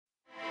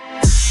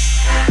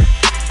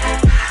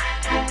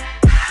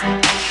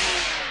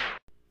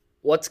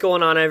What's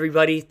going on,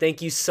 everybody?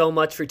 Thank you so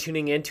much for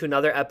tuning in to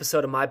another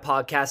episode of my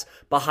podcast,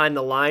 Behind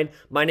the Line.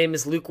 My name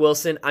is Luke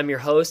Wilson. I'm your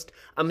host.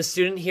 I'm a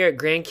student here at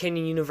Grand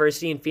Canyon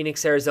University in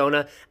Phoenix,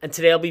 Arizona, and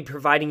today I'll be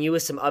providing you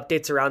with some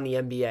updates around the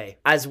NBA,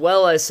 as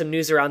well as some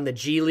news around the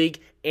G League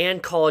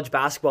and college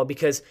basketball,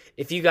 because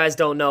if you guys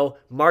don't know,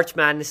 March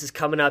Madness is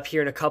coming up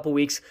here in a couple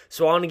weeks,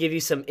 so I want to give you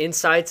some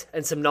insights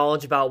and some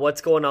knowledge about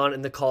what's going on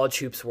in the college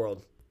hoops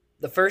world.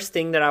 The first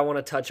thing that I want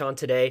to touch on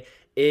today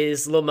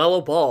is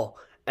LaMelo Ball.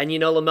 And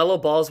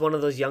LaMelo Ball is one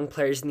of those young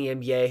players in the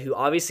NBA who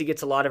obviously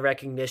gets a lot of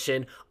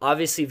recognition,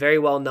 obviously very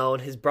well known.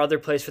 His brother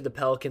plays for the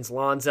Pelicans,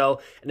 Lonzo,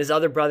 and his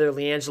other brother,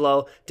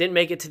 LiAngelo, didn't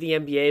make it to the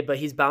NBA, but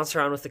he's bounced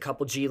around with a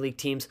couple G League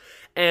teams.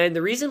 And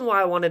the reason why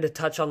I wanted to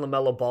touch on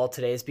LaMelo Ball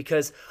today is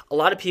because a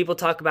lot of people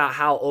talk about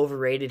how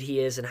overrated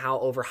he is and how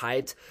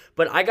overhyped.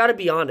 But I got to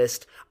be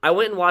honest, I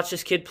went and watched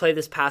this kid play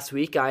this past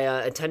week. I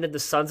attended the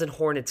Suns and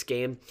Hornets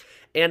game.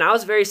 And I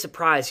was very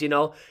surprised,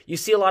 You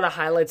see a lot of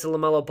highlights of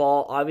LaMelo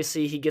Ball.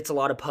 Obviously, he gets a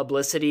lot of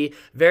publicity.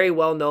 Very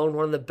well known,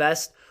 one of the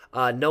best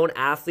known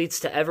athletes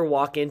to ever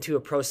walk into a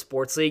pro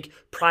sports league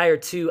prior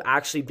to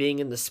actually being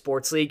in the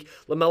sports league.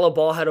 LaMelo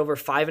Ball had over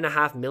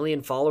 5.5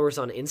 million followers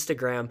on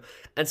Instagram.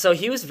 And so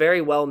he was very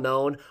well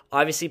known.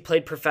 Obviously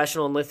played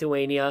professional in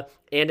Lithuania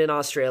and in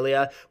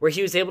Australia, where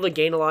he was able to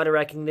gain a lot of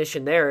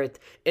recognition there at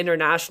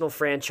international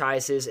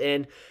franchises.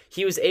 And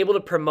he was able to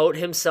promote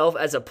himself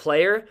as a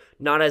player,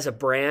 not as a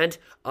brand,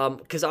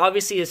 because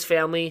obviously his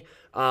family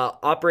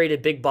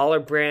operated Big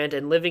Baller brand,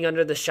 and living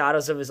under the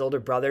shadows of his older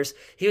brothers,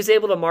 he was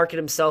able to market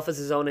himself as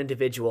his own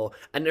individual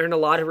and earn a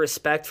lot of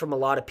respect from a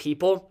lot of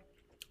people.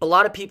 A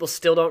lot of people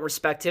still don't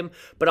respect him,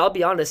 but I'll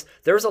be honest,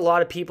 there's a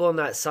lot of people in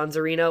that Suns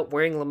arena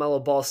wearing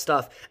LaMelo Ball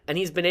stuff, and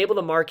he's been able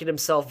to market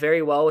himself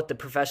very well with the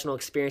professional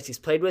experience he's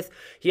played with.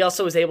 He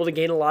also was able to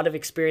gain a lot of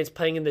experience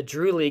playing in the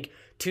Drew League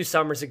 2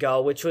 summers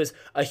ago, which was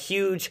a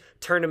huge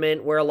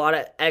tournament where a lot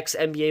of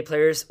ex-NBA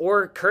players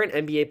or current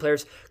NBA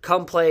players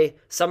come play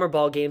summer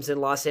ball games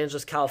in Los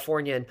Angeles,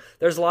 California, and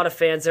there's a lot of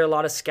fans there, a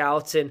lot of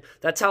scouts, and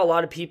that's how a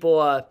lot of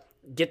people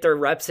get their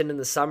reps in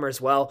the summer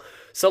as well.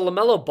 So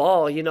LaMelo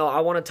Ball,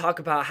 I want to talk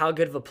about how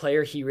good of a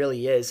player he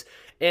really is.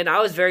 And I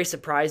was very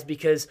surprised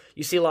because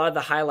you see a lot of the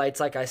highlights,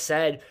 like I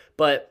said,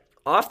 but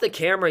off the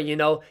camera,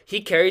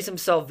 he carries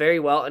himself very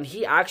well, and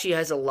he actually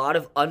has a lot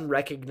of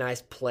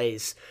unrecognized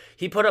plays.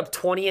 He put up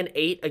 20 and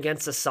 8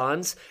 against the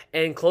Suns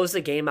and closed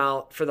the game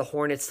out for the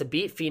Hornets to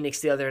beat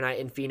Phoenix the other night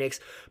in Phoenix.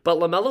 But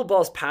LaMelo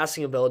Ball's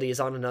passing ability is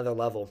on another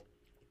level.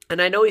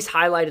 And I know he's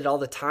highlighted all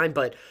the time,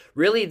 but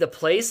really the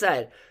plays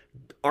that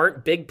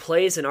aren't big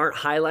plays and aren't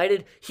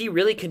highlighted, he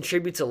really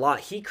contributes a lot.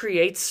 He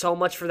creates so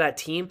much for that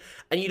team,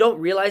 and you don't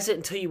realize it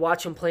until you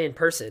watch him play in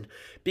person,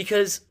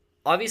 because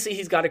obviously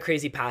he's got a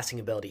crazy passing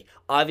ability.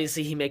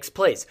 Obviously he makes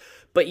plays,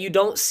 but you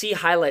don't see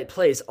highlight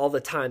plays all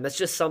the time. That's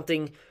just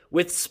something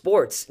with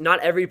sports.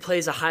 Not every play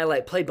is a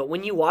highlight play, but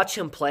when you watch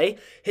him play,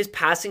 his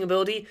passing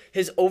ability,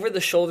 his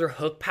over-the-shoulder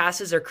hook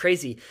passes are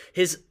crazy.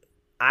 His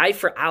eye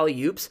for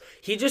alley-oops,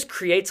 he just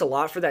creates a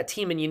lot for that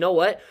team, and you know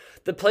what?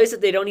 The plays that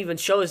they don't even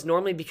show is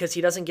normally because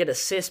he doesn't get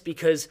assists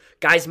because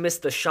guys miss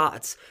the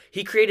shots.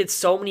 He created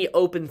so many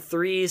open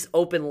threes,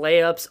 open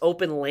layups,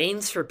 open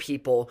lanes for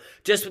people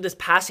just with his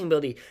passing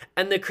ability.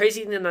 And the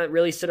crazy thing that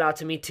really stood out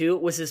to me too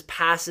was his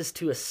passes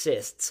to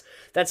assists.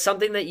 That's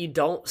something that you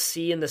don't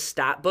see in the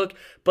stat book,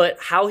 but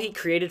how he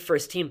created for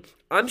his team.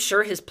 I'm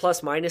sure his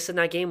plus minus in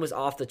that game was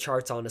off the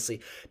charts, honestly,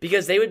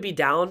 because they would be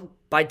down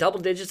by double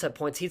digits at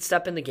points. He'd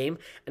step in the game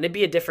and it'd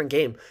be a different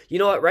game. You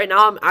know what? Right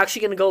now, I'm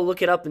actually going to go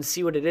look it up and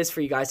see what it is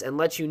for you guys and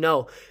let you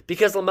know,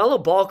 because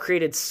LaMelo Ball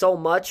created so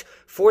much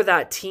for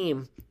that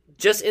team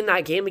just in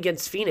that game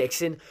against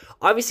Phoenix. And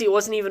obviously it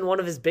wasn't even one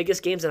of his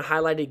biggest games and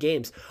highlighted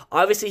games.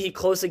 Obviously he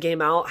closed the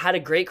game out, had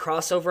a great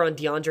crossover on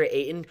DeAndre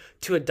Ayton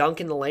to a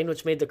dunk in the lane,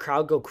 which made the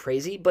crowd go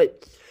crazy.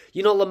 But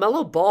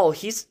LaMelo Ball,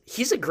 he's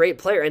a great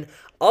player. And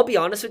I'll be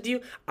honest with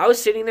you, I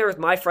was sitting there with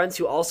my friends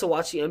who also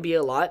watch the NBA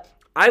a lot.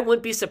 I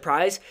wouldn't be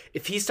surprised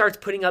if he starts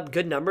putting up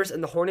good numbers,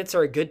 and the Hornets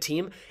are a good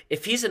team,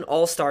 if he's an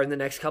all-star in the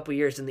next couple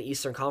years in the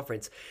Eastern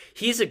Conference.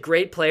 He's a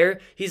great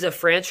player. He's a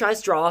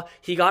franchise draw.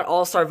 He got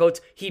all-star votes.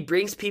 He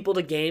brings people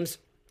to games,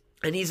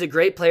 and he's a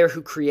great player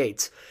who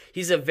creates.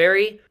 He's a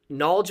very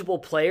knowledgeable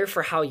player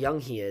for how young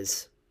he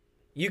is.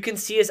 You can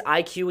see his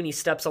IQ when he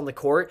steps on the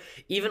court.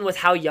 Even with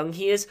how young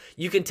he is,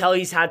 you can tell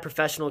he's had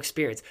professional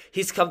experience.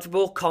 He's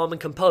comfortable, calm, and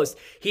composed.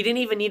 He didn't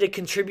even need to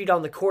contribute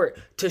on the court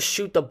to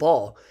shoot the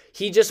ball.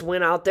 He just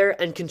went out there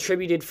and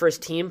contributed for his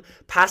team,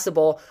 passed the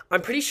ball.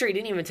 I'm pretty sure he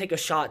didn't even take a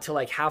shot till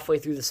like halfway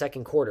through the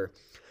second quarter.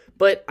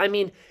 But,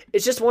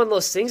 it's just one of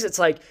those things. It's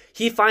like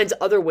he finds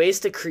other ways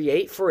to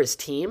create for his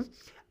team,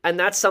 and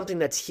that's something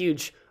that's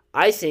huge,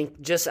 I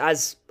think, just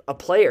as a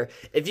player.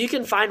 If you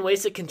can find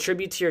ways to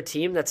contribute to your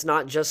team that's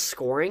not just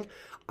scoring,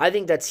 I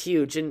think that's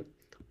huge. And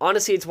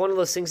honestly, it's one of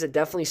those things that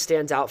definitely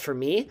stands out for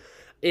me,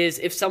 is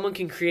if someone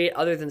can create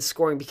other than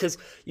scoring, because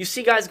you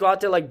see guys go out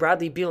there like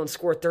Bradley Beal and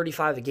score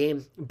 35 a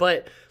game,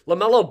 but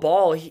LaMelo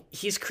Ball,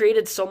 he's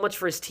created so much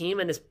for his team,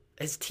 and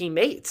his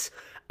teammates.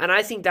 And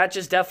I think that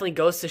just definitely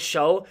goes to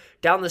show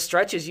down the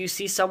stretches you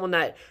see someone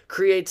that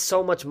creates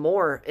so much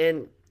more.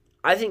 And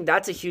I think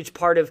that's a huge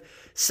part of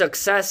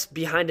success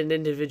behind an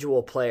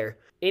individual player.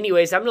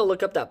 Anyways, I'm going to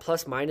look up that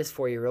plus minus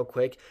for you real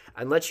quick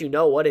and let you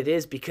know what it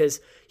is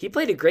because he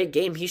played a great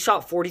game. He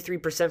shot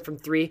 43% from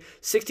 3,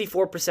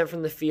 64%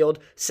 from the field,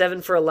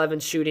 7 for 11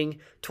 shooting,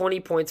 20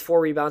 points, 4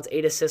 rebounds,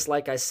 8 assists,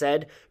 like I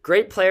said.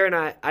 Great player, and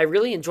I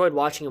really enjoyed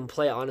watching him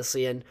play,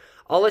 honestly, and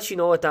I'll let you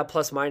know what that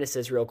plus minus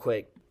is real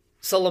quick.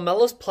 So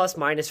LaMelo's plus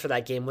minus for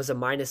that game was a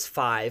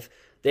 -5.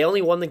 They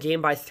only won the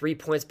game by 3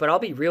 points, but I'll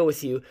be real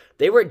with you.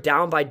 They were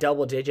down by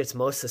double digits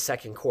most of the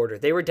second quarter.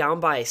 They were down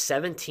by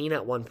 17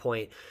 at one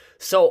point.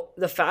 So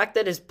the fact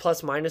that his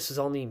plus minus was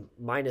only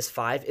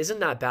 -5 isn't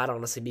that bad,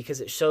 honestly, because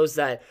it shows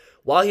that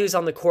while he was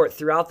on the court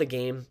throughout the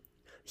game,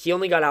 they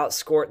only got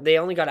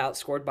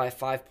outscored by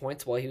 5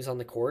 points while he was on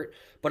the court.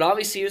 But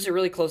obviously, it was a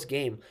really close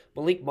game.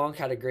 Malik Monk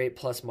had a great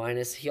plus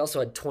minus. He also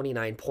had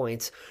 29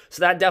 points.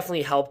 So that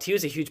definitely helped. He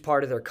was a huge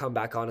part of their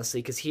comeback,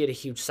 honestly, because he had a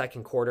huge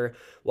second quarter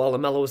while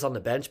LaMelo was on the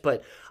bench.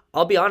 But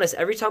I'll be honest,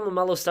 every time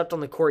LaMelo stepped on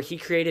the court, he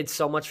created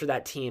so much for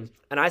that team.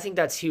 And I think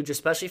that's huge,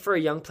 especially for a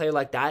young player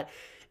like that.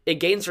 It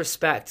gains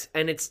respect,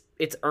 and it's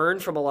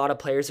earned from a lot of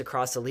players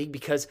across the league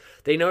because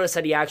they notice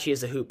that he actually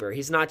is a hooper.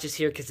 He's not just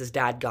here because his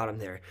dad got him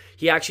there.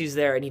 He actually is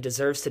there, and he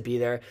deserves to be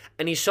there,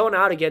 and he's shown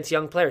out against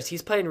young players.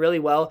 He's playing really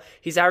well.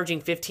 He's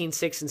averaging 15,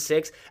 6, and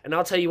 6, and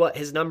I'll tell you what,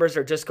 his numbers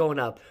are just going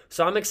up.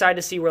 So I'm excited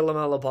to see where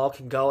LaMelo Ball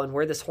can go and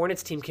where this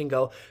Hornets team can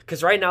go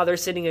because right now they're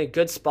sitting in a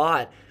good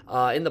spot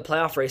in the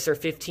playoff race. They're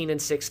 15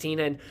 and 16,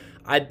 and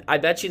I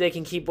bet you they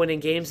can keep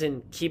winning games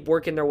and keep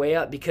working their way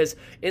up because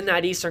in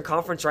that Eastern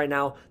Conference right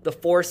now, the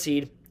 4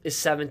 seed is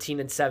 17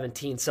 and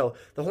 17. So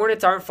the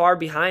Hornets aren't far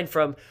behind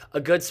from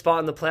a good spot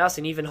in the playoffs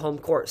and even home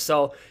court.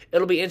 So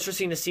it'll be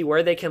interesting to see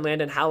where they can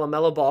land and how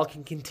LaMelo Ball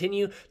can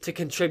continue to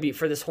contribute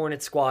for this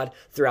Hornets squad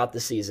throughout the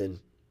season.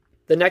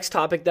 The next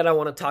topic that I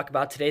want to talk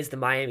about today is the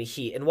Miami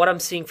Heat and what I'm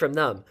seeing from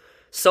them.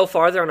 So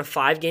far, they're on a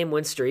 5-game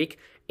win streak,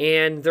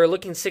 and they're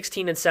looking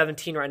 16 and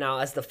 17 right now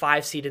as the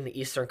 5 seed in the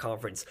Eastern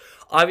Conference.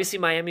 Obviously,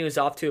 Miami was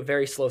off to a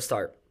very slow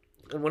start.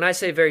 And when I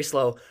say very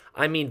slow,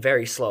 I mean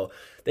very slow.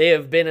 They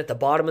have been at the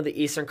bottom of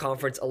the Eastern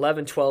Conference,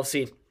 11-12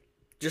 seed,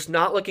 just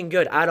not looking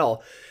good at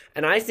all.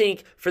 And I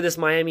think for this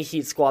Miami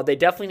Heat squad, they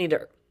definitely need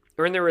to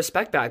earn their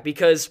respect back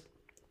because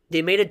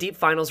they made a deep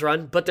finals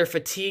run, but their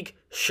fatigue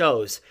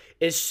shows.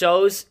 It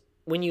shows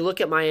when you look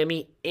at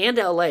Miami and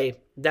LA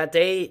that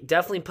they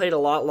definitely played a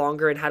lot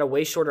longer and had a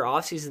way shorter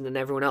offseason than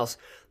everyone else.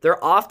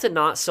 They're off to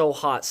not so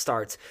hot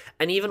starts.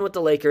 And even with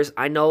the Lakers,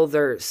 I know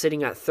they're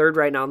sitting at 3rd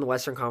right now in the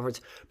Western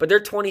Conference, but they're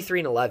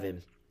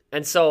 23-11.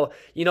 And so,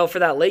 for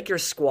that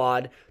Lakers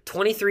squad,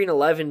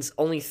 23-11 is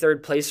only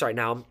 3rd place right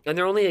now, and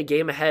they're only a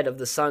game ahead of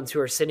the Suns, who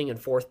are sitting in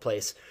 4th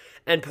place.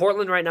 And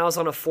Portland right now is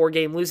on a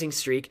 4-game losing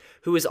streak,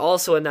 who is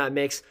also in that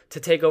mix to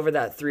take over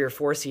that 3 or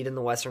 4 seed in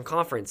the Western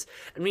Conference.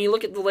 And when you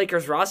look at the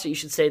Lakers roster, you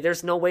should say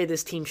there's no way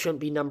this team shouldn't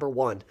be number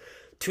 1.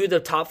 2 of the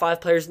top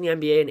 5 players in the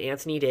NBA, and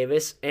Anthony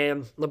Davis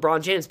and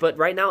LeBron James. But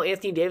right now,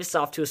 Anthony Davis is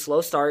off to a slow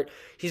start.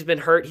 He's been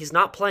hurt. He's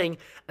not playing.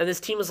 And this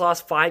team has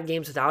lost 5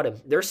 games without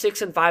him. They're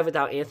 6-5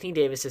 without Anthony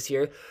Davis this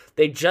year.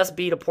 They just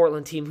beat a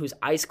Portland team who's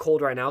ice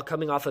cold right now,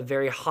 coming off a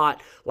very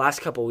hot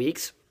last couple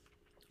weeks.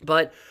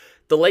 But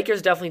the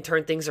Lakers definitely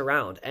turned things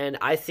around. And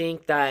I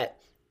think that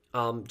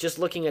just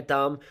looking at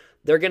them,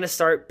 they're going to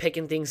start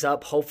picking things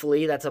up.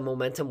 Hopefully, that's a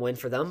momentum win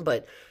for them.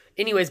 But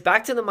anyways,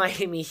 back to the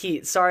Miami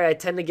Heat. Sorry, I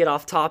tend to get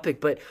off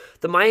topic, but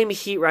the Miami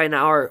Heat right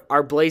now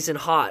are blazing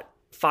hot.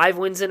 5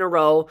 wins in a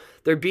row.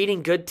 They're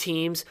beating good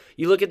teams.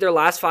 You look at their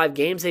last 5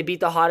 games, they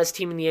beat the hottest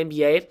team in the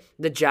NBA,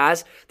 the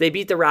Jazz. They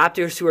beat the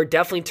Raptors, who are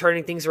definitely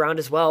turning things around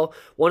as well.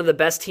 One of the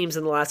best teams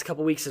in the last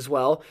couple weeks as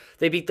well.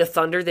 They beat the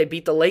Thunder, they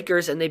beat the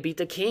Lakers, and they beat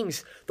the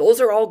Kings.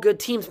 Those are all good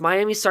teams.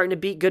 Miami's starting to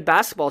beat good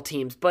basketball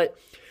teams, but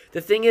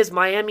the thing is,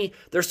 Miami,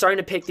 they're starting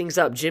to pick things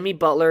up. Jimmy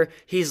Butler,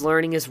 he's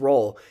learning his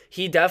role.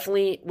 He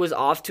definitely was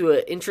off to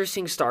an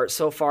interesting start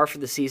so far for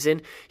the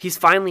season. He's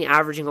finally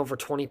averaging over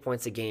 20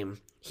 points a game.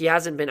 He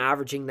hasn't been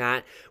averaging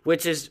that,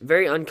 which is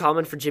very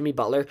uncommon for Jimmy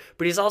Butler,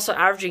 but he's also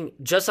averaging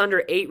just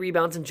under 8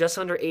 rebounds and just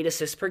under 8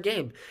 assists per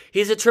game.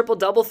 He's a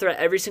triple-double threat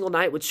every single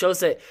night, which shows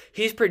that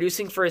he's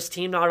producing for his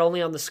team not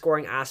only on the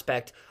scoring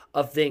aspect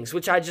of things,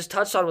 which I just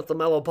touched on with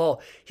LaMelo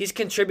Ball. He's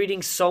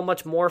contributing so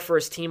much more for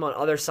his team on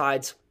other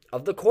sides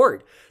of the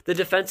court. The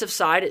defensive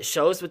side, it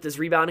shows with his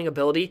rebounding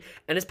ability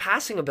and his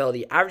passing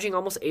ability, averaging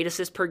almost 8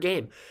 assists per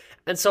game.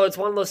 And so it's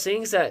one of those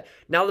things that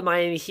now the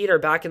Miami Heat are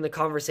back in the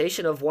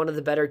conversation of one of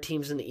the better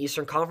teams in the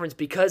Eastern Conference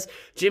because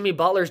Jimmy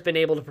Butler's been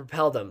able to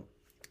propel them.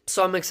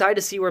 So I'm excited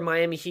to see where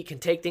Miami Heat can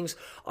take things.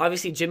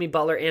 Obviously, Jimmy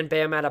Butler and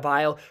Bam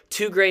Adebayo,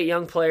 2 great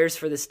young players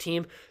for this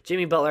team.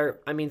 Jimmy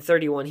Butler,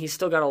 31, he's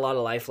still got a lot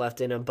of life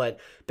left in him, but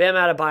Bam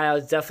Adebayo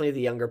is definitely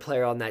the younger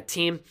player on that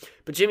team.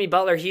 But Jimmy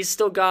Butler, he's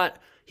still got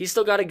he's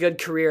still got a good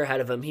career ahead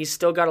of him. He's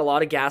still got a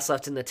lot of gas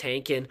left in the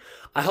tank, and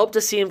I hope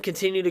to see him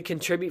continue to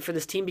contribute for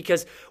this team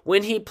because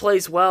when he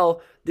plays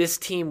well, this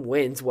team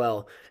wins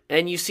well.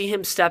 And you see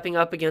him stepping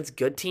up against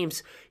good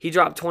teams. He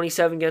dropped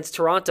 27 against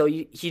Toronto.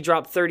 He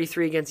dropped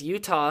 33 against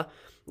Utah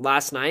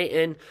last night,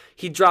 and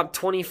he dropped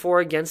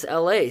 24 against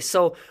LA.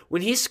 So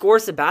when he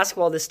scores the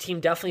basketball, this team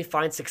definitely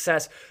finds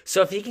success.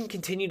 So if he can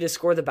continue to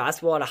score the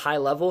basketball at a high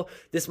level,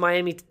 this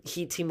Miami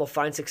Heat team will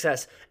find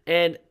success.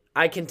 And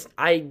I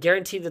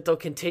guarantee that they'll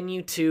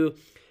continue to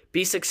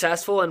be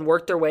successful and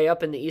work their way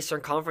up in the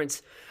Eastern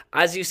Conference.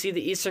 As you see,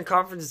 the Eastern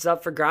Conference is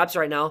up for grabs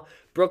right now.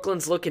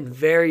 Brooklyn's looking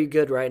very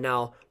good right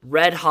now.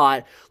 Red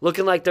hot.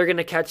 Looking like they're going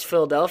to catch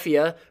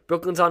Philadelphia.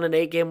 Brooklyn's on an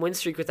 8-game win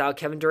streak without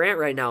Kevin Durant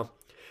right now.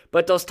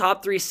 But those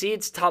top 4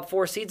 seeds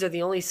are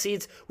the only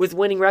seeds with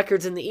winning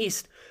records in the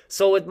East.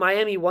 So with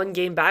Miami 1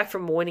 game back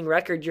from a winning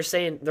record, you're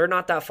saying they're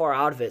not that far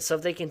out of it. So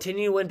if they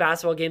continue to win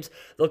basketball games,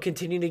 they'll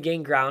continue to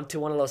gain ground to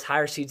one of those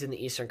higher seeds in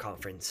the Eastern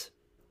Conference.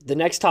 The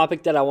next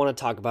topic that I want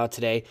to talk about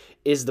today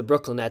is the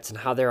Brooklyn Nets and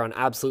how they're on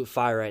absolute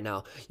fire right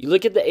now. You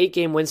look at the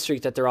 8-game win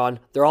streak that they're on,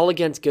 they're all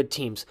against good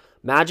teams.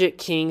 Magic,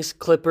 Kings,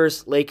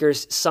 Clippers,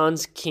 Lakers,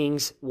 Suns,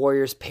 Kings,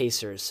 Warriors,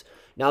 Pacers.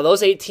 Now,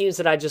 those 8 teams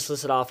that I just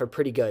listed off are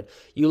pretty good.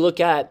 You look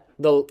at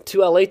the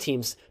 2 LA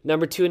teams,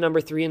 number 2 and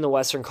number 3 in the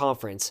Western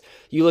Conference.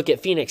 You look at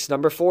Phoenix,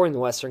 number 4 in the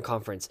Western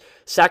Conference.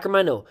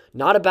 Sacramento,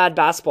 not a bad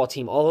basketball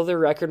team. Although their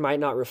record might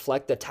not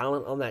reflect the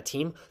talent on that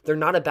team, they're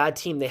not a bad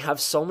team. They have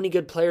so many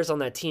good players on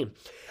that team.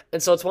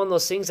 And so it's one of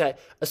those things that,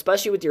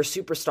 especially with your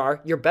superstar,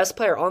 your best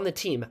player on the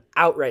team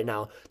out right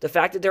now, the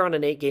fact that they're on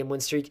an 8-game win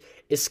streak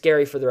is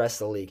scary for the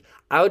rest of the league.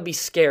 I would be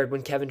scared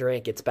when Kevin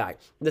Durant gets back.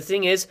 The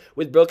thing is,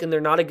 with Brooklyn,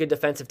 they're not a good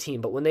defensive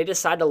team, but when they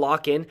decide to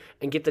lock in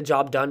and get the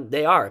job done,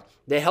 they are.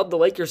 They held the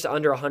Lakers to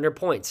under 100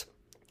 points.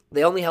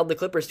 They only held the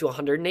Clippers to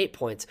 108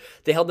 points.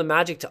 They held the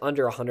Magic to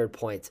under 100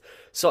 points.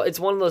 So it's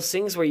one of those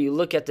things where you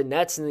look at the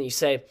Nets and then you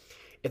say,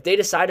 if they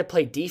decide to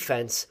play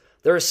defense,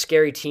 they're a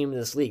scary team in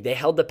this league. They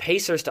held the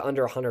Pacers to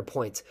under 100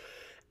 points.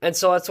 And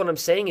so that's what I'm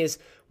saying is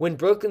when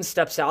Brooklyn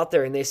steps out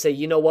there and they say,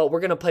 you know what,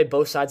 we're going to play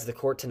both sides of the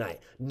court tonight.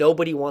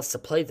 Nobody wants to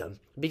play them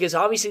because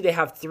obviously they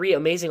have 3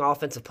 amazing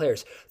offensive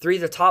players, 3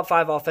 of the top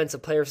 5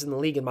 offensive players in the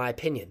league in my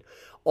opinion.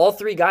 All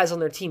 3 guys on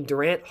their team,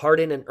 Durant,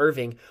 Harden, and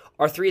Irving,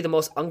 are 3 of the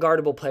most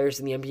unguardable players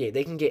in the NBA.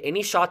 They can get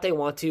any shot they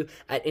want to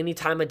at any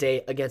time of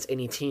day against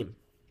any team.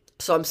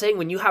 So I'm saying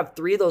when you have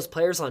 3 of those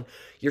players on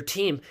your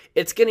team,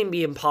 it's going to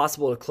be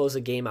impossible to close a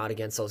game out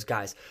against those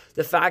guys.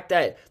 The fact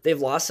that they've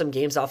lost some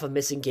games off of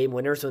missing game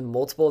winners when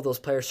multiple of those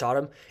players shot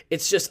them,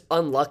 it's just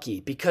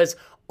unlucky because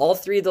all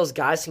 3 of those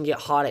guys can get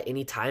hot at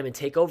any time and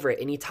take over at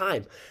any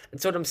time.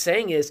 And so what I'm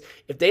saying is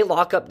if they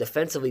lock up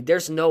defensively,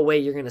 there's no way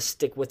you're going to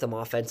stick with them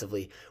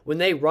offensively. When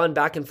they run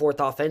back and forth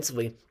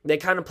offensively, they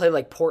kind of play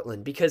like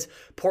Portland because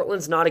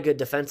Portland's not a good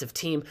defensive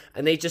team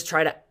and they just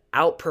try to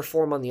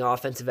outperform on the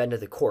offensive end of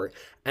the court.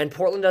 And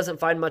Portland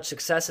doesn't find much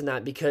success in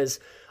that because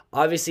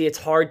obviously it's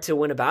hard to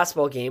win a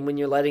basketball game when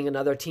you're letting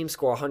another team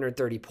score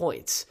 130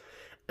 points.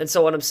 And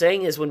so what I'm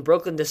saying is when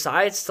Brooklyn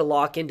decides to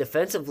lock in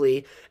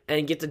defensively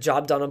and get the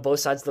job done on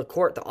both sides of the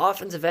court, the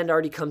offensive end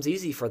already comes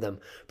easy for them.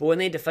 But when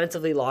they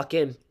defensively lock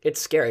in,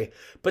 it's scary.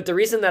 But the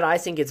reason that I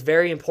think it's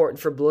very important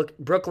for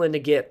Brooklyn to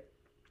get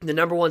the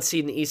number 1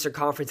 seed in the Eastern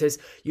Conference is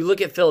you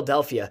look at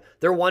Philadelphia.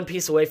 They're 1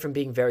 piece away from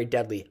being very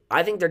deadly.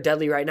 I think they're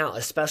deadly right now,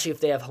 especially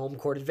if they have home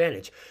court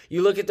advantage.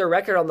 You look at their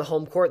record on the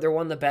home court, they're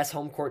one of the best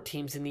home court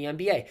teams in the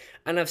NBA.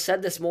 And I've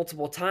said this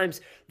multiple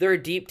times, they're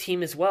a deep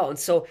team as well. And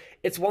so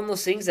it's one of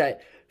those things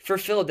that for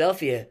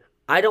Philadelphia,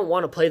 I don't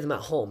want to play them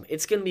at home.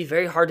 It's going to be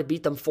very hard to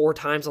beat them 4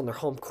 times on their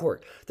home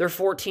court. They're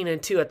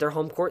 14-2 at their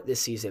home court this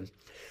season.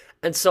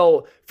 And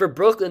so for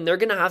Brooklyn, they're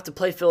going to have to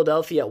play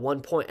Philadelphia at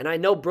one point. And I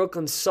know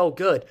Brooklyn's so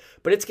good,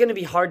 but it's going to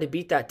be hard to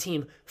beat that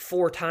team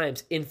 4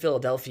 times in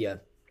Philadelphia.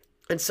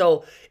 And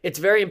so it's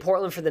very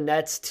important for the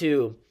Nets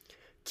to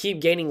keep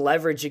gaining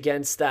leverage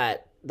against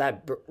that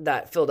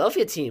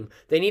Philadelphia team.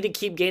 They need to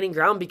keep gaining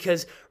ground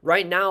because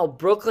right now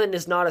Brooklyn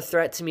is not a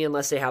threat to me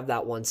unless they have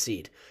that 1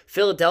 seed.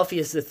 Philadelphia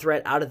is the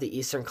threat out of the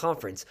Eastern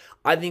Conference.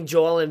 I think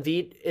Joel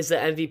Embiid is the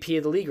MVP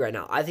of the league right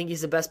now. I think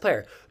he's the best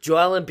player.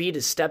 Joel Embiid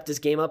has stepped his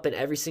game up in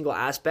every single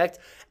aspect,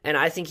 and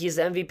I think he's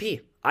the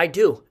MVP. I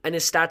do, and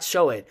his stats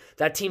show it.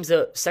 That team's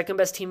the second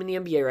best team in the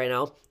NBA right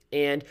now.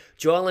 And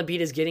Joel Embiid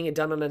is getting it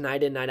done on a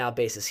night-in, night-out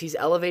basis. He's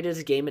elevated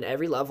his game in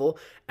every level,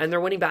 and they're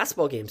winning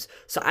basketball games.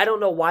 So I don't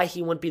know why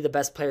he wouldn't be the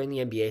best player in the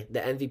NBA, the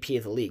MVP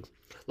of the league.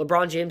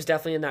 LeBron James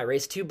definitely in that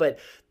race too, but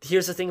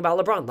here's the thing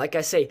about LeBron. Like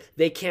I say,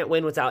 they can't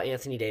win without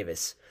Anthony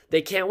Davis.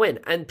 They can't win.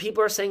 And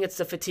people are saying it's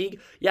the fatigue.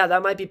 Yeah,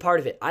 that might be part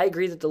of it. I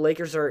agree that the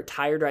Lakers are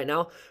tired right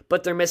now,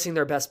 but they're missing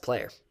their best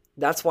player.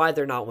 That's why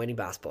they're not winning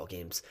basketball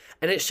games.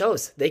 And it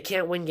shows. They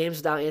can't win games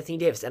without Anthony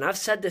Davis. And I've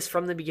said this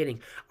from the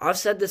beginning. I've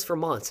said this for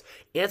months.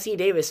 Anthony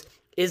Davis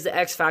is the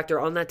X factor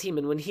on that team.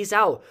 And when he's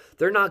out,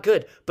 they're not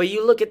good. But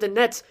you look at the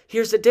Nets,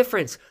 here's the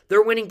difference.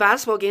 They're winning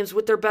basketball games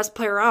with their best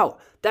player out.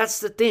 That's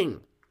the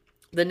thing.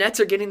 the Nets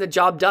are getting the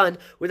job done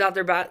without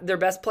their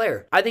best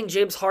player. I think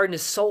James Harden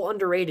is so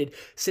underrated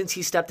since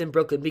he stepped in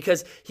Brooklyn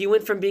because he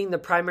went from being the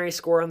primary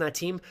scorer on that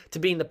team to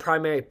being the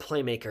primary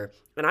playmaker.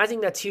 And I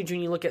think that's huge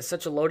when you look at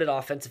such a loaded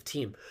offensive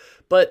team.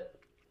 But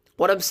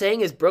what I'm saying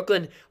is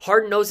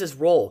Harden knows his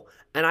role.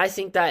 And I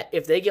think that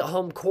if they get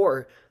home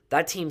court,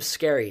 that team's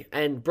scary.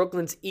 And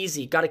Brooklyn's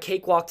easy. Got a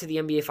cakewalk to the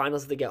NBA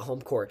Finals if they get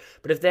home court.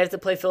 But if they have to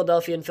play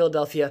Philadelphia in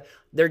Philadelphia,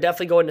 they're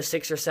definitely going to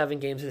 6 or 7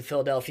 games with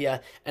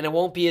Philadelphia. And it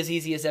won't be as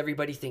easy as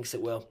everybody thinks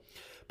it will.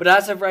 But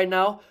as of right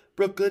now,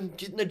 Brooklyn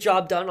getting the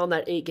job done on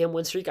that 8-game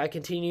win streak. I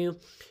continue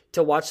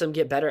to watch them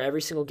get better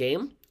every single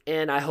game.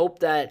 And I hope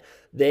that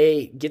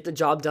they get the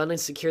job done and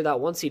secure that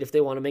 1 seed if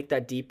they want to make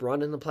that deep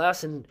run in the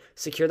playoffs and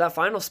secure that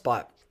final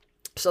spot.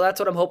 So that's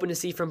what I'm hoping to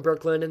see from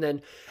Brooklyn. And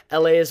then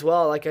LA as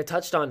well, like I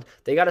touched on.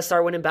 They got to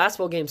start winning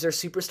basketball games. Their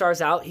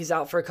superstar's out. He's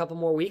out for a couple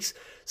more weeks.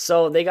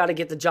 So they got to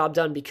get the job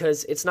done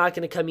because it's not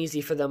going to come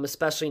easy for them,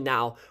 especially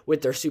now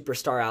with their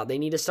superstar out. They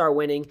need to start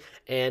winning.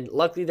 And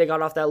luckily they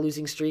got off that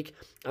losing streak.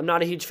 I'm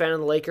not a huge fan of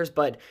the Lakers,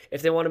 but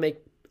if they want to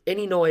make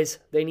any noise,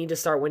 they need to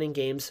start winning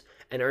games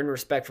and earn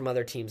respect from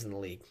other teams in the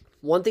league.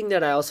 One thing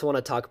that I also want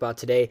to talk about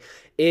today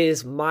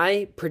is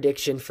my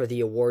prediction for the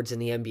awards in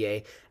the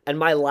NBA and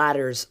my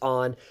ladders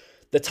on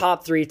the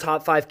top 3,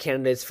 top 5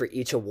 candidates for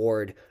each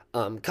award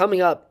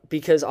coming up,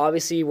 because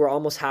obviously we're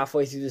almost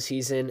halfway through the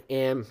season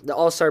and the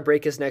All-Star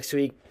break is next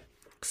week.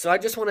 So I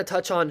just want to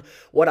touch on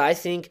what I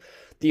think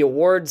the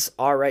awards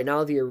are right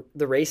now, the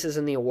races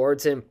and the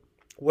awards, and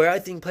where I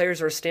think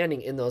players are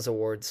standing in those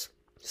awards.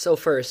 So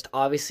first,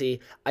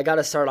 obviously, I got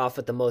to start off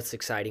with the most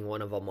exciting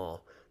one of them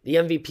all, the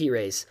MVP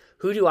race.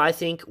 Who do I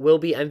think will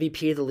be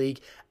MVP of the league,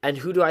 and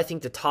who do I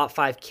think the top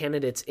 5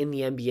 candidates in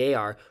the NBA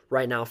are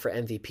right now for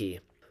MVP?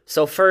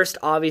 So first,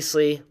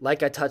 obviously,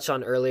 like I touched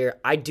on earlier,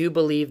 I do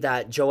believe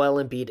that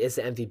Joel Embiid is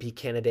the MVP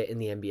candidate in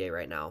the NBA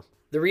right now.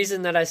 The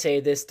reason that I say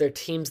this, their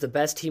team's the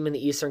best team in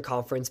the Eastern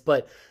Conference,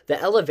 but the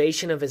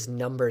elevation of his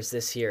numbers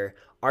this year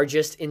are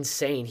just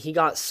insane. He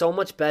got so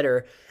much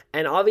better,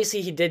 and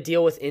obviously he did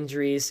deal with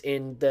injuries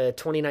in the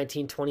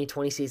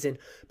 2019-2020 season.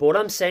 But what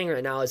I'm saying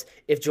right now is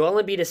if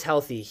Joel Embiid is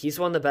healthy, he's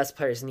one of the best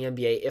players in the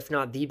NBA, if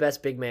not the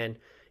best big man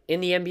in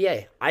the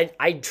NBA.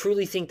 I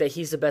truly think that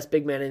he's the best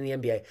big man in the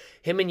NBA.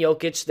 Him and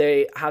Jokic,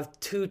 they have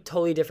 2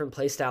 totally different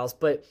play styles,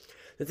 but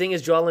the thing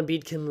is Joel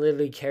Embiid can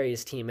literally carry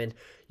his team, and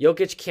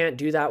Jokic can't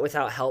do that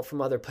without help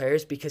from other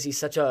players because he's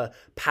such a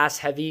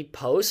pass-heavy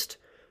post.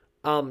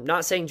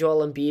 Not saying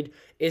Joel Embiid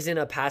isn't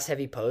a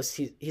pass-heavy post.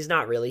 He's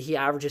not really. He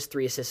averages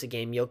 3 assists a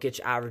game.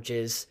 Jokic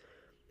averages,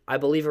 I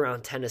believe,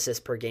 around 10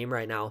 assists per game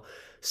right now.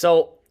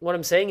 So what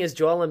I'm saying is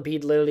Joel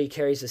Embiid literally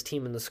carries his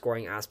team in the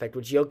scoring aspect,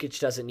 which Jokic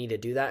doesn't need to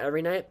do that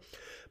every night.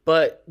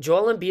 But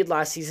Joel Embiid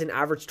last season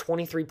averaged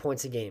 23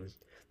 points a game.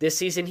 This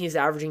season, he's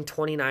averaging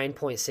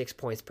 29.6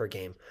 points per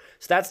game.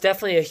 So that's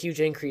definitely a huge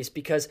increase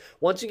because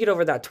once you get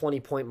over that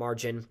 20-point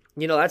margin,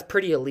 that's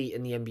pretty elite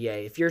in the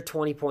NBA. If you're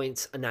 20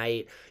 points a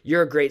night,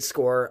 you're a great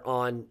scorer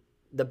on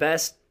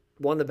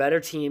one of the better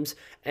teams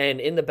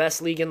and in the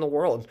best league in the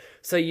world.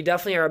 So you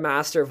definitely are a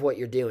master of what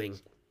you're doing.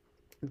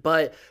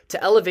 But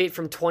to elevate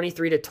from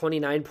 23 to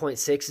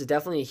 29.6 is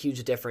definitely a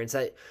huge difference.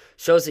 That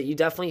shows that you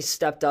definitely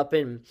stepped up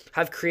and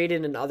have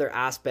created in other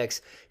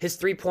aspects. His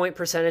 3-point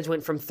percentage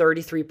went from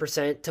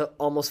 33% to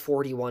almost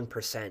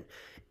 41%.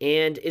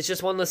 And it's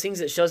just one of those things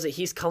that shows that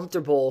he's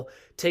comfortable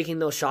taking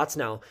those shots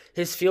now.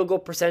 His field goal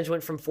percentage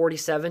went from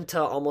 47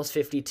 to almost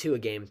 52 a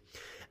game.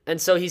 And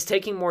so he's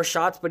taking more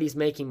shots, but he's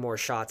making more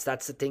shots.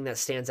 That's the thing that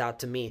stands out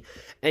to me.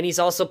 And he's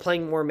also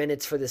playing more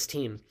minutes for this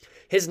team.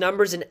 His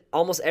numbers in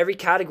almost every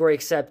category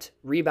except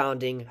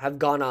rebounding have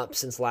gone up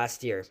since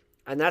last year.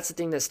 And that's the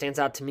thing that stands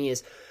out to me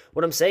is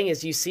what I'm saying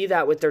is you see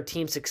that with their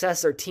team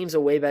success. Their team's a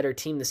way better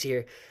team this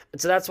year. And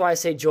so that's why I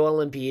say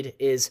Joel Embiid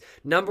is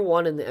number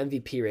 1 in the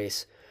MVP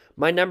race.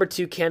 My number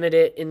 2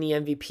 candidate in the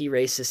MVP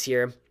race this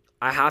year,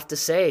 I have to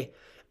say,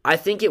 I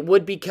think it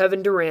would be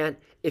Kevin Durant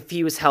if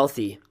he was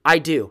healthy. I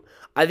do.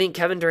 I think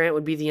Kevin Durant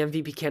would be the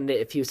MVP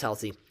candidate if he was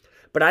healthy.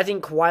 But I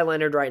think Kawhi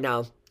Leonard right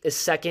now is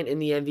second in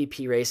the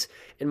MVP race,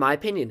 in my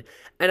opinion.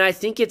 And I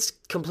think it's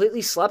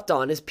completely slept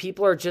on as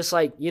people are just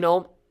like,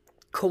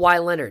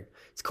 Kawhi Leonard.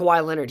 It's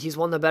Kawhi Leonard. He's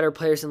one of the better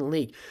players in the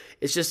league.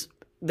 It's just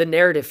the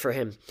narrative for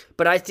him.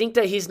 But I think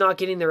that he's not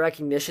getting the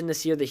recognition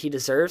this year that he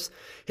deserves.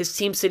 His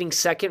team's sitting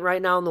second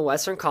right now in the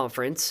Western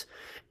Conference.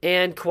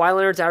 And Kawhi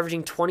Leonard's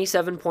averaging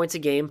 27 points a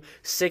game,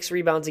 6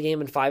 rebounds a game,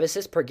 and 5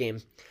 assists per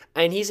game.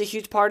 And he's a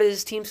huge part of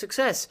his team's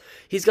success.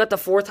 He's got the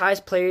 4th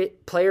highest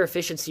player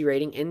efficiency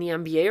rating in the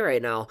NBA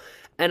right now.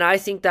 And I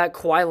think that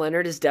Kawhi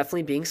Leonard is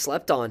definitely being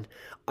slept on.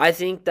 I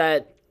think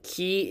that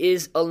he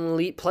is an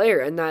elite player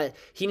and that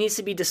he needs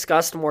to be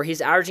discussed more.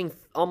 He's averaging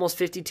almost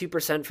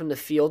 52% from the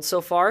field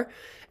so far,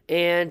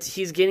 and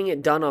he's getting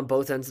it done on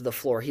both ends of the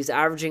floor. He's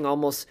averaging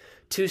almost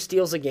 2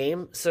 steals a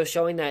game, so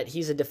showing that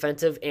he's a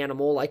defensive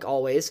animal like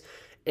always.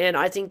 And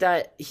I think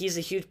that he's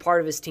a huge part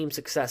of his team's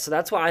success. So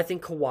that's why I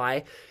think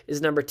Kawhi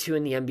is number 2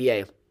 in the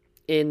NBA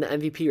in the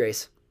MVP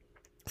race.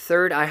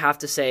 Third, I have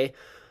to say,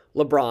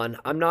 LeBron.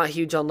 I'm not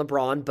huge on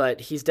LeBron, but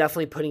he's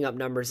definitely putting up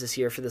numbers this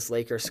year for this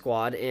Lakers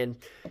squad, and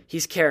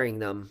he's carrying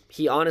them.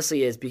 He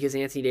honestly is, because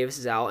Anthony Davis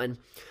is out, and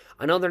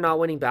I know they're not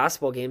winning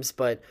basketball games,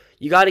 but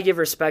you got to give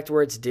respect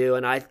where it's due,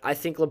 and I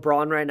think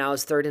LeBron right now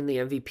is third in the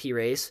MVP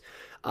race,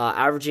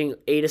 averaging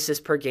 8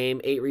 assists per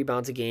game, 8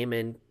 rebounds a game,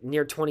 and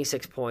near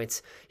 26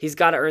 points. He's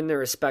got to earn their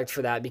respect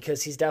for that,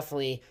 because he's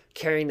definitely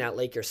carrying that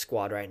Lakers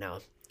squad right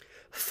now.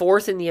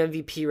 Fourth in the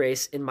MVP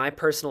race, in my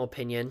personal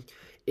opinion,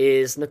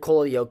 is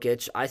Nikola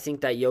Jokic. I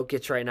think that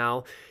Jokic right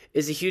now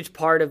is a huge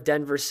part of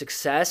Denver's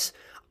success.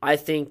 I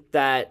think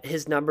that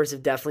his numbers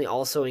have definitely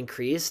also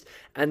increased,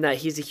 and that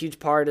he's a huge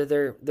part of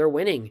their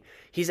winning.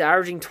 He's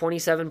averaging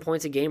 27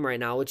 points a game right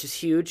now, which is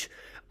huge.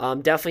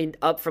 Definitely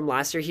up from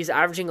last year. He's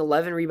averaging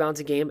 11 rebounds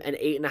a game and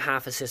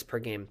 8.5 assists per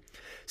game.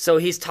 So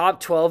he's top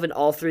 12 in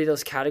all three of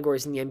those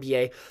categories in the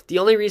NBA. The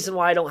only reason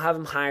why I don't have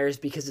him higher is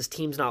because his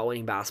team's not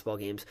winning basketball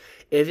games.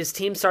 If his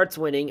team starts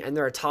winning and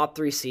they're a top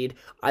 3 seed,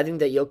 I think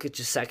that Jokic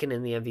is second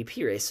in the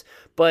MVP race.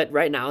 But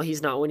right now,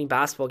 he's not winning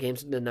basketball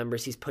games with the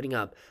numbers he's putting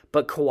up.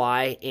 But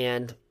Kawhi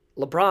and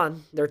LeBron,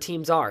 their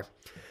teams are.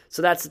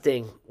 So that's the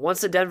thing.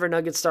 Once the Denver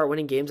Nuggets start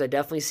winning games, I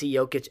definitely see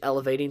Jokic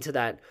elevating to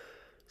that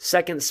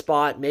second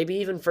spot, maybe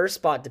even first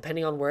spot,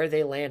 depending on where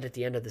they land at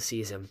the end of the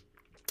season.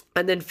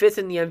 And then fifth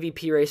in the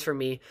MVP race for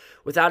me,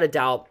 without a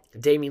doubt,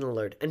 Damian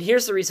Lillard. And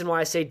here's the reason why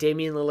I say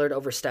Damian Lillard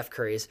over Steph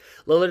Curry's.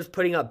 Lillard's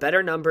putting up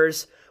better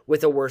numbers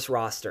with a worse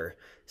roster.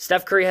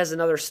 Steph Curry has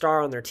another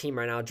star on their team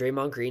right now,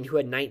 Draymond Green, who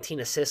had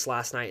 19 assists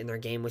last night in their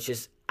game, which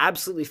is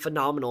absolutely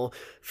phenomenal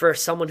for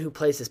someone who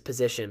plays this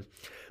position.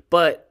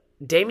 But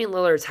Damian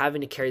Lillard is having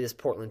to carry this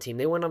Portland team.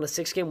 They went on a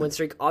 6-game win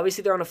streak.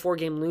 Obviously, they're on a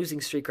 4-game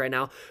losing streak right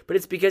now, but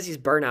it's because he's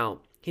burnt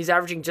out. He's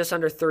averaging just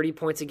under 30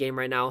 points a game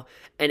right now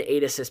and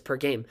 8 assists per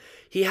game.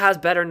 He has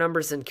better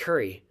numbers than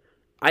Curry.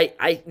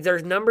 Their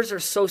numbers are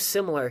so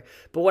similar,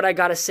 but what I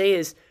got to say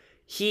is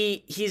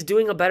he's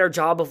doing a better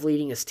job of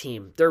leading his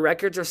team. Their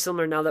records are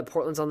similar now that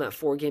Portland's on that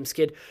 4-game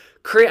skid.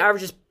 Curry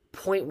averages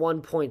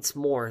 0.1 points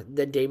more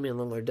than Damian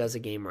Lillard does a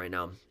game right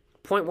now.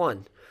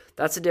 0.1.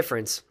 That's the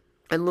difference.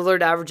 And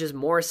Lillard averages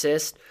more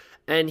assists,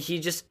 and he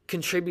just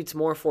contributes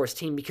more for his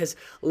team because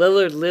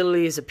Lillard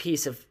literally is a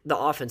piece of the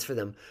offense for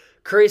them.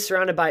 Curry's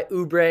surrounded by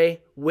Oubre,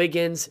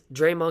 Wiggins,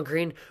 Draymond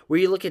Green.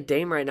 Where you look at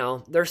Dame right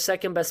now, their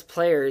second best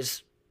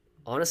players,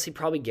 honestly,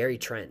 probably Gary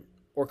Trent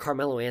or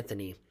Carmelo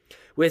Anthony.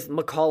 With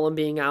McCollum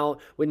being out,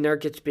 with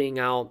Nurkic being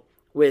out,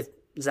 with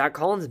Zach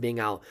Collins being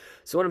out.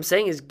 So what I'm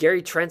saying is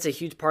Gary Trent's a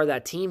huge part of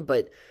that team,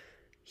 but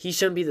he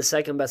shouldn't be the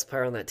second best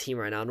player on that team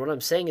right now. And what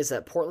I'm saying is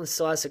that Portland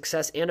still has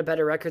success and a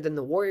better record than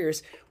the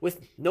Warriors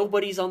with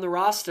nobody's on the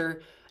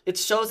roster. It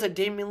shows that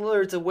Damian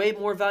Lillard's a way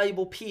more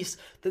valuable piece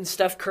than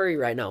Steph Curry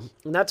right now.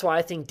 And that's why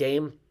I think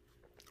Dame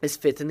is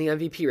fifth in the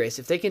MVP race.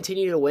 If they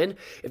continue to win,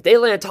 if they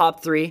land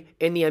top 3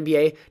 in the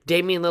NBA,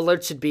 Damian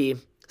Lillard should be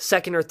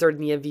second or third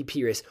in the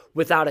MVP race,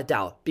 without a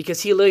doubt.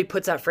 Because he literally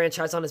puts that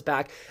franchise on his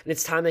back, and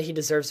it's time that he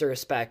deserves the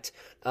respect.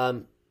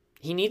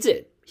 He needs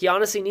it. He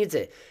honestly needs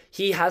it.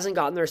 He hasn't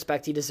gotten the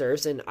respect he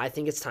deserves, and I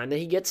think it's time that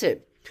he gets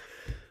it.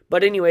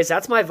 But anyways,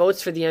 that's my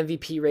votes for the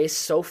MVP race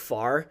so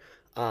far.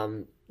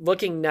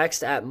 Looking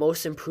next at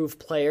most improved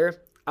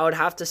player, I would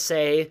have to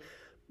say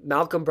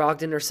Malcolm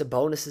Brogdon or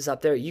Sabonis is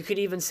up there. You could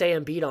even say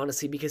Embiid,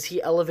 honestly, because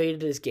he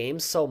elevated his game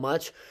so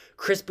much.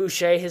 Chris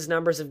Boucher, his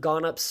numbers have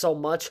gone up so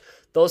much.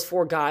 Those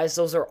 4 guys,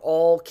 those are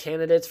all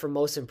candidates for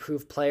most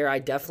improved player. I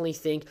definitely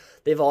think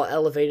they've all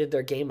elevated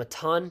their game a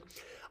ton.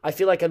 I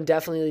feel like I'm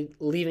definitely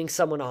leaving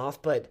someone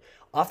off, but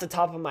off the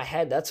top of my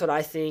head, that's what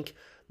I think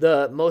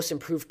the most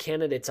improved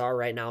candidates are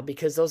right now,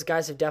 because those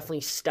guys have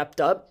definitely stepped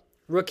up.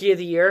 Rookie of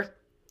the year,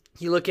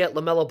 you look at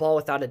LaMelo Ball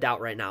without a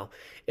doubt right now.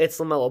 It's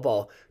LaMelo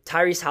Ball.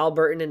 Tyrese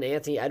Halliburton and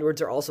Anthony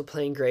Edwards are also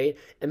playing great.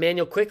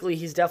 Emmanuel Quickley,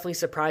 he's definitely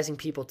surprising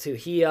people too.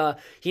 He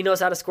knows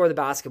how to score the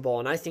basketball,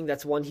 and I think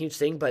that's one huge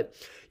thing. But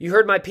you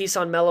heard my piece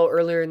on Melo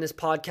earlier in this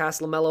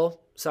podcast.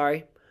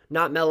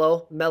 Not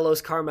Melo.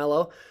 Melo's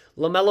Carmelo.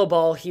 LaMelo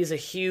Ball, he's a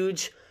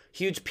huge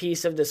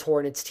piece of this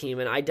Hornets team,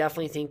 and I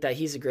definitely think that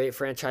he's a great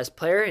franchise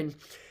player, and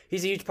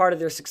he's a huge part of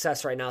their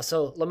success right now.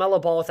 So LaMelo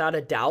Ball, without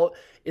a doubt,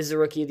 is the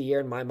Rookie of the Year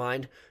in my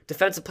mind.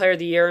 Defensive Player of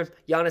the Year,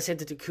 Giannis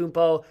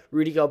Antetokounmpo,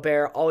 Rudy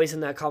Gobert, always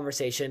in that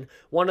conversation.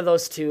 One of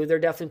those two, they're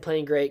definitely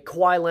playing great.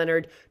 Kawhi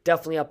Leonard,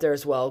 definitely up there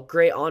as well.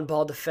 Great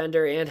on-ball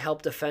defender and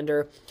help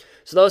defender.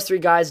 So those 3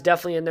 guys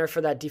definitely in there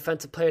for that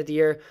Defensive Player of the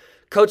Year.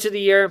 Coach of the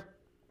Year,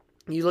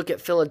 you look at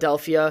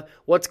Philadelphia.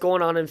 What's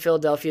going on in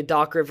Philadelphia?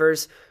 Doc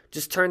Rivers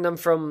just turned them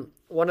from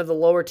one of the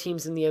lower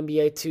teams in the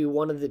NBA to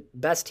one of the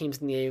best teams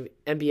in the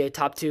NBA,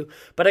 top 2.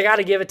 But I got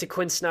to give it to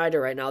Quinn Snyder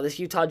right now. This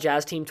Utah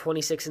Jazz team,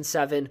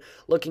 26-7,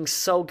 looking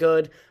so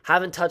good.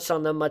 Haven't touched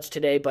on them much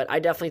today, but I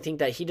definitely think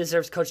that he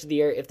deserves Coach of the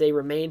Year if they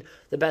remain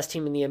the best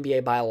team in the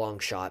NBA by a long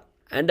shot.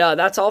 And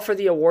that's all for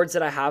the awards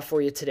that I have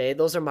for you today.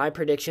 Those are my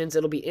predictions.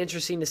 It'll be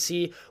interesting to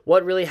see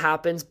what really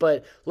happens,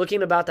 but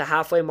looking about the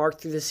halfway mark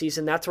through the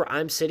season, that's where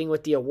I'm sitting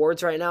with the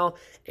awards right now.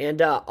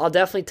 And I'll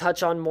definitely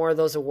touch on more of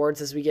those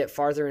awards as we get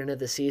farther into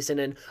the season,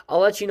 and I'll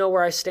let you know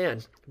where I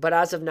stand. But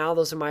as of now,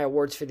 those are my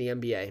awards for the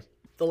NBA.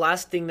 the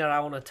last thing that I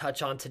want to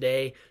touch on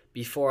today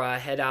before I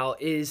head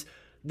out is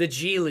the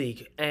G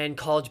League and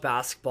college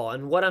basketball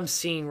and what I'm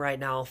seeing right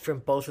now from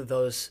both of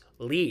those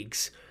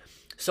leagues.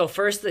 So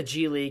first, the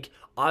G League,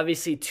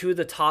 obviously two of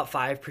the top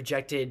 5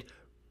 projected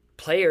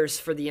players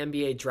for the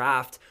NBA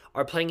draft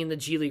are playing in the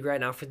G League right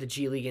now for the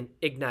G League and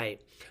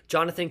Ignite.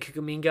 Jonathan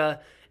Kuminga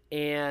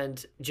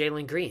and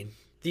Jalen Green.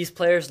 These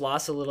players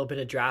lost a little bit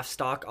of draft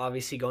stock,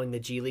 obviously going to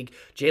G League.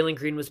 Jalen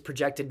Green was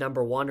projected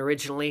number 1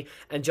 originally,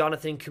 and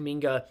Jonathan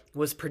Kuminga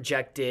was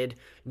projected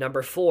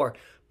number 4.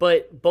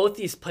 But both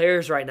these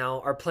players right now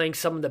are playing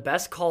some of the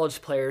best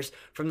college players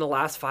from the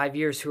last 5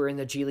 years who are in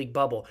the G League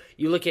bubble.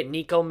 You look at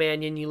Nico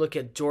Mannion, you look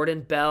at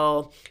Jordan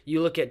Bell,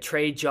 you look at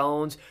Trey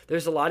Jones.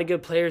 There's a lot of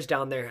good players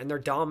down there, and they're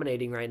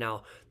dominating right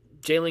now.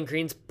 Jalen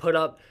Green's put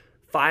up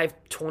 5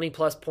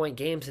 20-plus point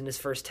games in his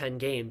first 10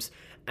 games.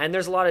 And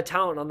there's a lot of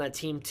talent on that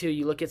team, too.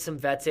 You look at some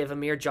vets. They have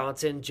Amir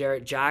Johnson,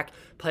 Jarrett Jack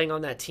playing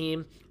on that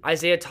team.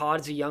 Isaiah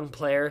Todd is a young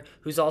player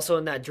who's also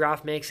in that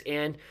draft mix.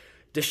 And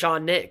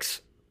Deshaun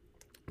Nix.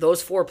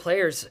 Those 4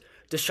 players,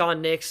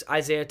 Deshaun Nix,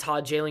 Isaiah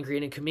Todd, Jalen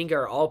Green, and Kuminga,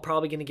 are all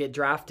probably going to get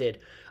drafted.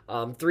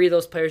 3 of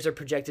those players are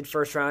projected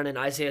first round, and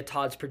Isaiah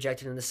Todd's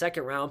projected in the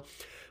second round.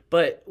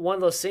 But one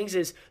of those things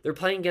is they're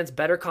playing against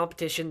better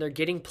competition, they're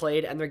getting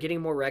played, and they're getting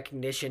more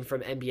recognition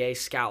from NBA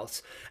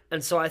scouts.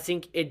 And so I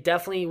think it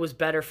definitely was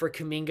better for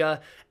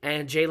Kuminga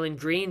and Jalen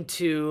Green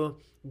to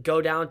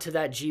go down to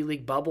that G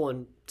League bubble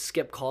and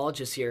skip college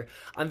this year.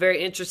 I'm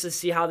very interested to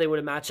see how they would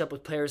have matched up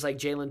with players like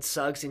Jalen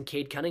Suggs and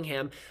Cade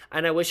Cunningham,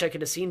 and I wish I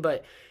could have seen,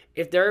 but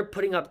if they're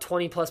putting up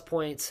 20-plus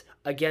points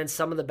against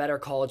some of the better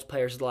college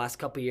players of the last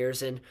couple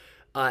years and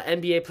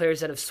NBA players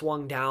that have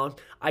swung down,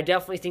 I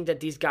definitely think that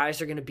these guys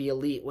are going to be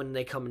elite when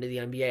they come into the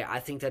NBA. I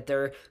think that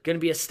they're going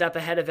to be a step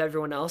ahead of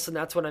everyone else, and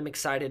that's what I'm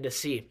excited to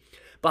see.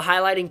 But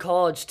highlighting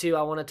college, too,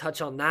 I want to touch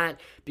on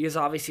that because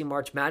obviously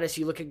March Madness,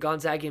 you look at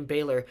Gonzaga and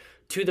Baylor,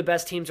 2 of the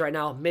best teams right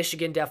now.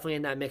 Michigan definitely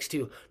in that mix,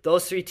 too.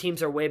 Those 3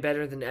 teams are way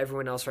better than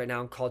everyone else right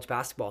now in college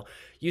basketball.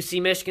 You see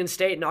Michigan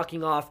State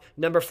knocking off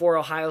number 4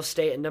 Ohio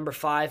State and number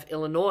 5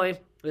 Illinois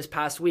this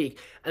past week.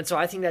 And so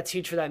I think that's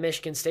huge for that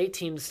Michigan State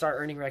team to start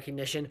earning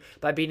recognition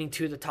by beating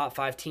 2 of the top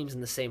 5 teams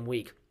in the same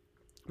week.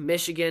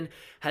 Michigan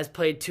has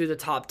played 2 of the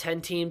top 10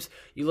 teams.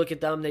 You look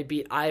at them, they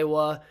beat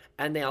Iowa,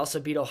 and they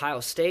also beat Ohio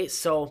State.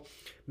 So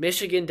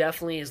Michigan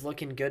definitely is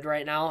looking good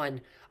right now,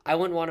 and I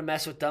wouldn't want to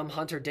mess with them.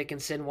 Hunter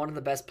Dickinson, one of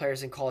the best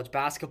players in college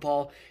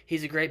basketball.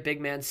 He's a great big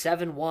man,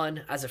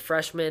 7'1" as a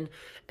freshman,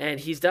 and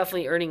he's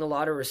definitely earning a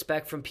lot of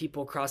respect from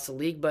people across the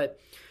league, but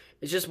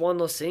it's just one of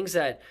those things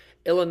that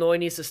Illinois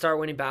needs to start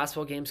winning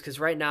basketball games because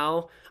right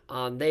now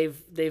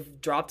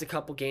they've dropped a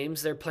couple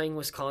games. They're playing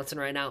Wisconsin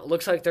right now. It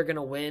looks like they're going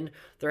to win.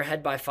 They're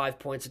ahead by 5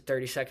 points with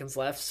 30 seconds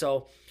left,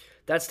 so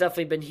that's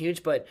definitely been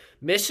huge. But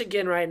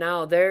Michigan right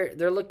now, they're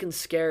looking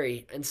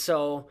scary, and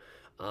so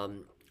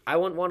I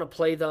wouldn't want to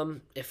play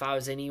them if I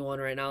was anyone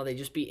right now. They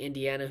just beat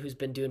Indiana, who's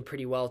been doing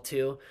pretty well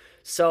too.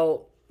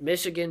 So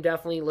Michigan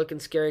definitely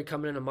looking scary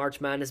coming into March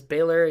Madness.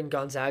 Baylor and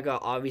Gonzaga,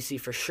 obviously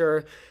for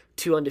sure,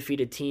 2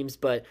 undefeated teams,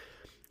 but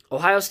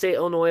Ohio State,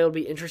 Illinois will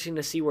be interesting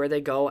to see where they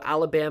go.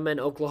 Alabama and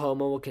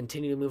Oklahoma will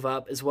continue to move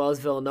up, as well as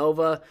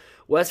Villanova.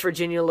 West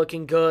Virginia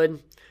looking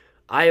good.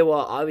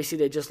 Iowa, obviously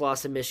they just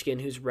lost to Michigan,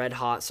 who's red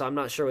hot, so I'm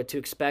not sure what to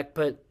expect.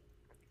 But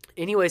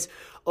anyways,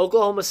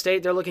 Oklahoma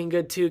State, they're looking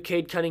good too.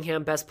 Cade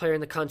Cunningham, best player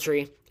in the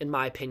country, in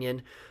my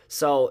opinion.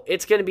 So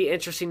it's going to be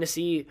interesting to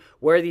see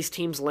where these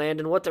teams land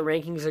and what the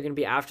rankings are going to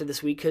be after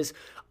this week because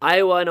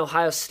Iowa and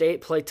Ohio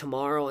State play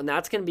tomorrow, and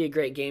that's going to be a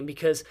great game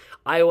because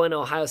Iowa and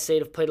Ohio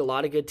State have played a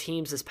lot of good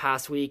teams this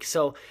past week.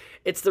 So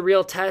it's the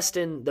real test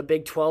in the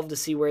Big 12 to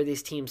see where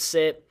these teams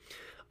sit.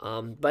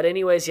 But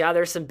anyways, yeah,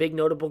 there's some big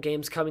notable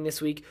games coming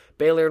this week.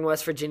 Baylor and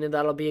West Virginia,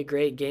 that'll be a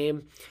great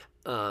game.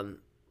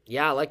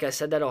 Yeah, like I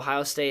said, that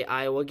Ohio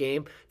State-Iowa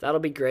game, that'll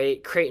be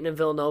great. Creighton and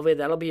Villanova,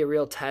 that'll be a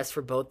real test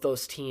for both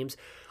those teams.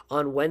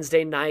 On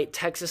Wednesday night,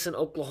 Texas and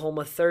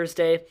Oklahoma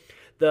Thursday.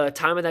 The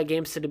time of that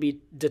game is to be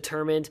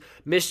determined.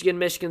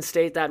 Michigan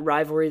State, that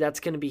rivalry, that's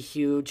going to be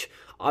huge.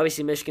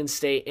 Obviously, Michigan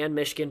State and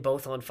Michigan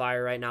both on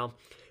fire right now.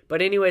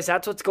 But anyways,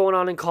 that's what's going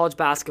on in college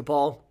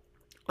basketball.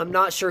 I'm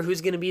not sure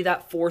who's going to be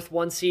that 4th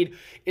 1 seed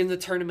in the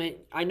tournament.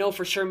 I know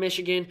for sure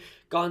Michigan,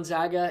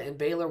 Gonzaga, and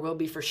Baylor will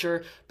be for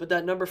sure, but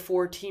that number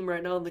 4 team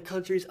right now in the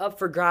country is up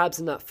for grabs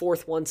in that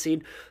 4th 1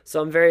 seed,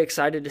 so I'm very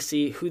excited to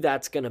see who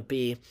that's going to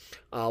be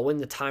when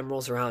the time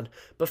rolls around.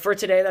 But for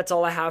today, that's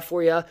all I have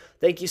for you.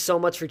 Thank you so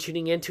much for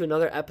tuning in to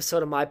another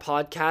episode of my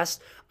podcast.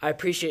 I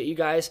appreciate you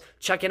guys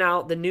checking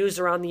out the news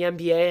around the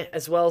NBA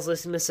as well as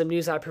listening to some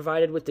news I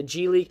provided with the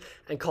G League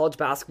and college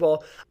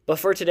basketball. But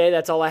for today,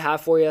 that's all I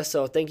have for you.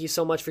 So thank you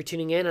so much for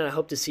tuning in, and I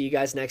hope to see you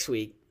guys next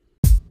week.